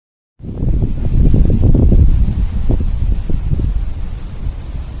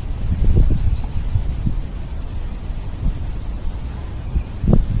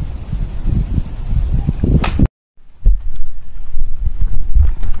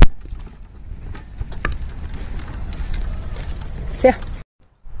Yeah.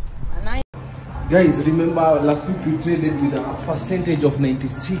 Guys, remember last week we traded with a percentage of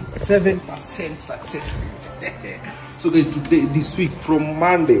 97% success rate. So guys, this week from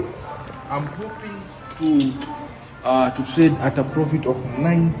Monday, I'm hoping to trade at a profit of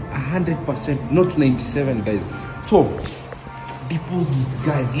 100%, not 97, guys. So deposit,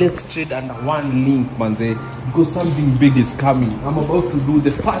 guys. Let's trade under one link, manze, because something big is coming. I'm about to do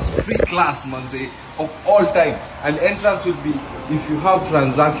the first free class, manze, of all time, and entrance will be if you have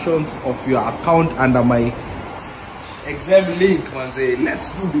transactions of your account under my exam link, manze.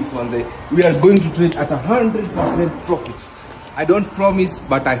 Let's do this, manze. We are going to trade at 100% profit. I don't promise,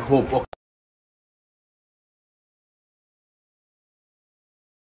 but I hope. Okay.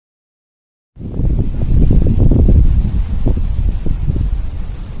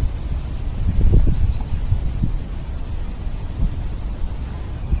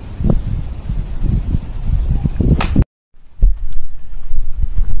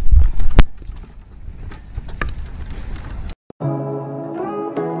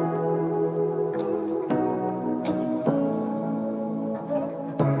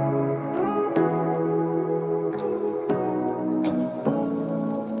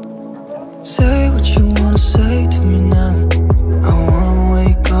 Say what you wanna say to me now. I wanna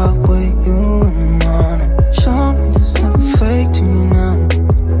wake up with you in the morning. Show me there's nothing fake to me now.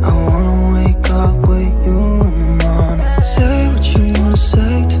 I wanna wake up with you in the morning. Say what you wanna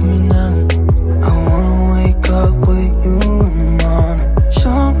say to me now. I wanna wake up with you in the morning.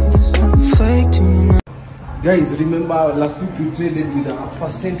 Show me there's nothing fake to me now. Guys, remember last week we traded with a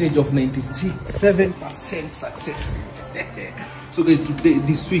percentage of 97% success rate. So guys,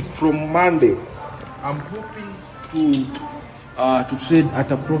 this week from Monday, I'm hoping to trade at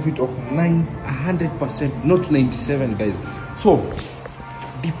a profit of 100%, not 97, guys. So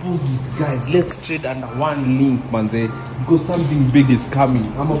deposit, guys. Let's trade under one link, manze, because something big is coming.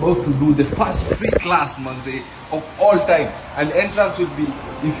 I'm about to do the first free class, manze, of all time, and entrance will be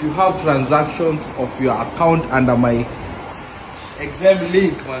if you have transactions of your account under my exam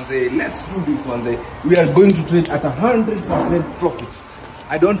link, manze. Let's do this, manze. We are going to trade at 100% profit.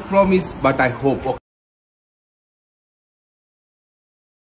 I don't promise, but I hope. Okay.